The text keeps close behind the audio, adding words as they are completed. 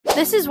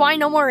This is why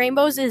No More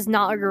Rainbows is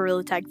not a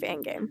Gorilla Tag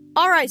fan game.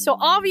 Alright, so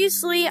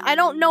obviously, I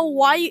don't know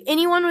why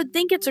anyone would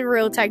think it's a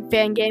Gorilla Tag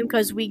fan game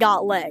because we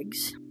got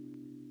legs.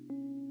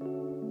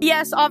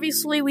 Yes,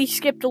 obviously we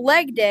skipped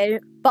leg day,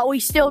 but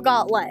we still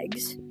got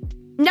legs.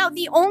 Now,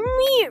 the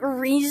only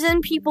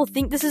reason people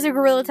think this is a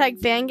Gorilla Tag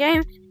fan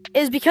game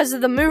is because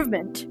of the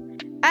movement.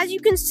 As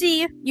you can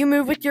see, you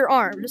move with your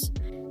arms.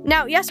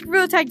 Now, yes,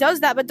 Gorilla Tag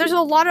does that, but there's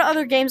a lot of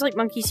other games like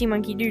Monkey See,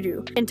 Monkey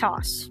Do and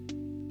Toss.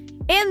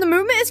 And the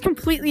movement is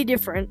completely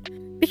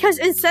different, because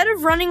instead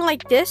of running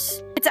like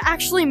this, it's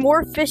actually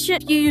more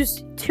efficient if you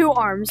use 2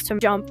 arms to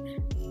jump,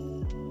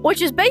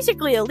 which is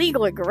basically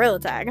illegal at Gorilla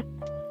Tag.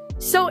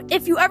 So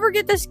if you ever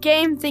get this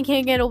game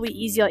thinking it'll be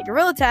easy like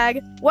Gorilla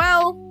Tag,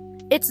 well,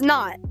 it's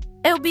not.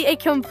 It'll be a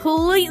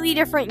completely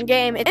different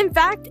game. In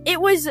fact, it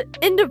was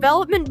in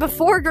development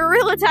before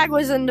Gorilla Tag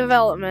was in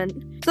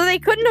development, so they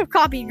couldn't have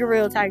copied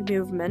Gorilla Tag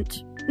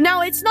movement.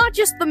 Now, it's not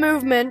just the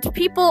movement.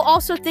 People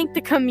also think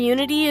the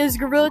community is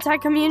Gorilla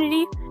Tag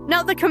community.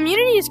 Now, the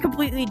community is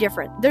completely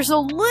different. There's a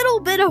little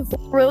bit of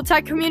Gorilla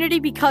Tag community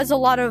because a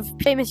lot of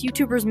famous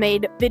YouTubers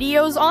made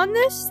videos on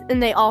this,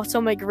 and they also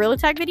make Gorilla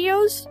Tag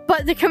videos,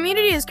 but the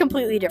community is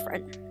completely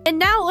different. And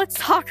now let's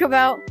talk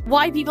about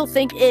why people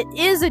think it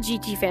is a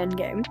GT fan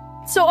game.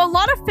 So a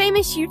lot of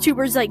famous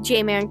YouTubers like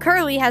J-Man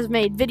Curly has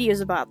made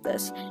videos about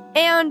this.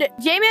 And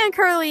J-Man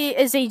Curly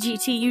is a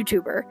GT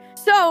YouTuber.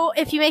 So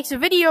if he makes a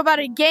video about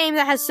a game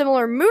that has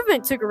similar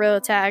movement to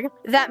Gorilla Tag,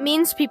 that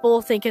means people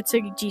will think it's a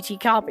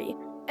GT copy.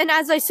 And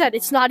as I said,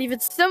 it's not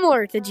even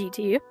similar to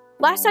GT.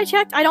 Last I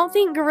checked, I don't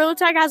think Gorilla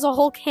Tag has a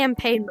whole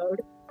campaign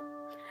mode.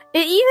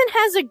 It even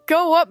has a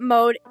go up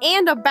mode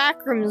and a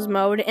backrooms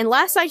mode, and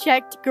last I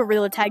checked,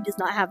 Gorilla Tag does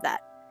not have that.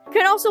 You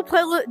can also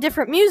play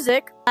different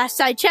music. Last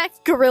I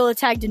checked, Gorilla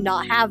Tag did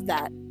not have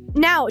that.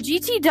 Now,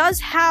 GT does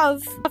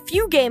have a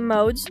few game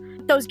modes.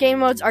 Those game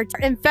modes are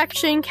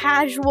Infection,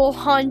 Casual,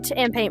 Hunt,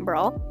 and Paint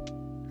Brawl.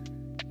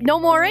 No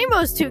More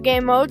Rainbows 2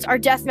 game modes are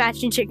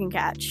Deathmatch and Chicken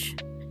Catch.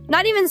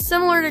 Not even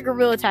similar to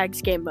Gorilla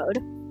Tag's game mode.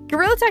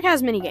 Gorilla Tag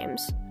has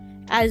minigames,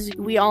 as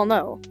we all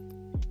know.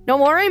 No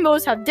More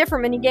Rainbows have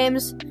different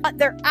minigames, but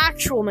they're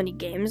actual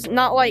minigames,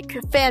 not like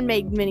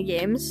fan-made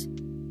minigames.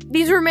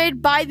 These were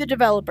made by the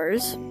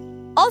developers.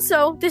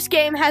 Also, this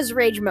game has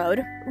Rage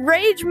Mode.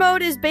 Rage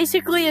Mode is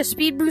basically a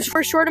speed boost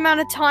for a short amount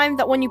of time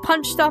that when you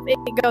punch stuff,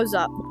 it goes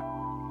up.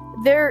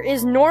 There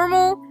is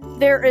normal,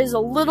 there is a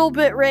little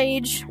bit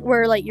rage,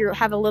 where like you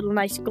have a little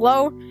nice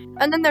glow,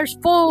 and then there's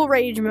full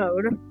Rage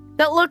Mode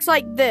that looks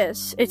like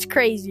this. It's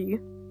crazy.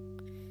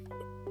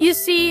 You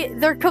see,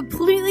 they're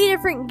completely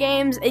different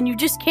games, and you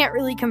just can't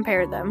really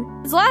compare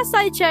them. As last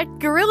I checked,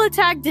 Gorilla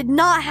Tag did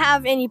not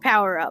have any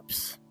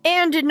power-ups,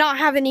 and did not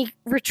have any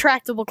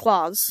retractable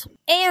claws,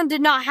 and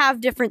did not have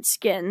different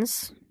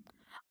skins.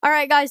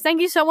 Alright guys,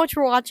 thank you so much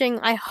for watching.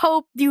 I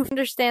hope you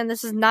understand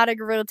this is not a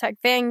Gorilla Tag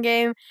fan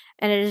game,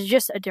 and it is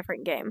just a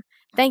different game.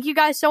 Thank you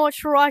guys so much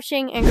for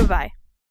watching, and goodbye.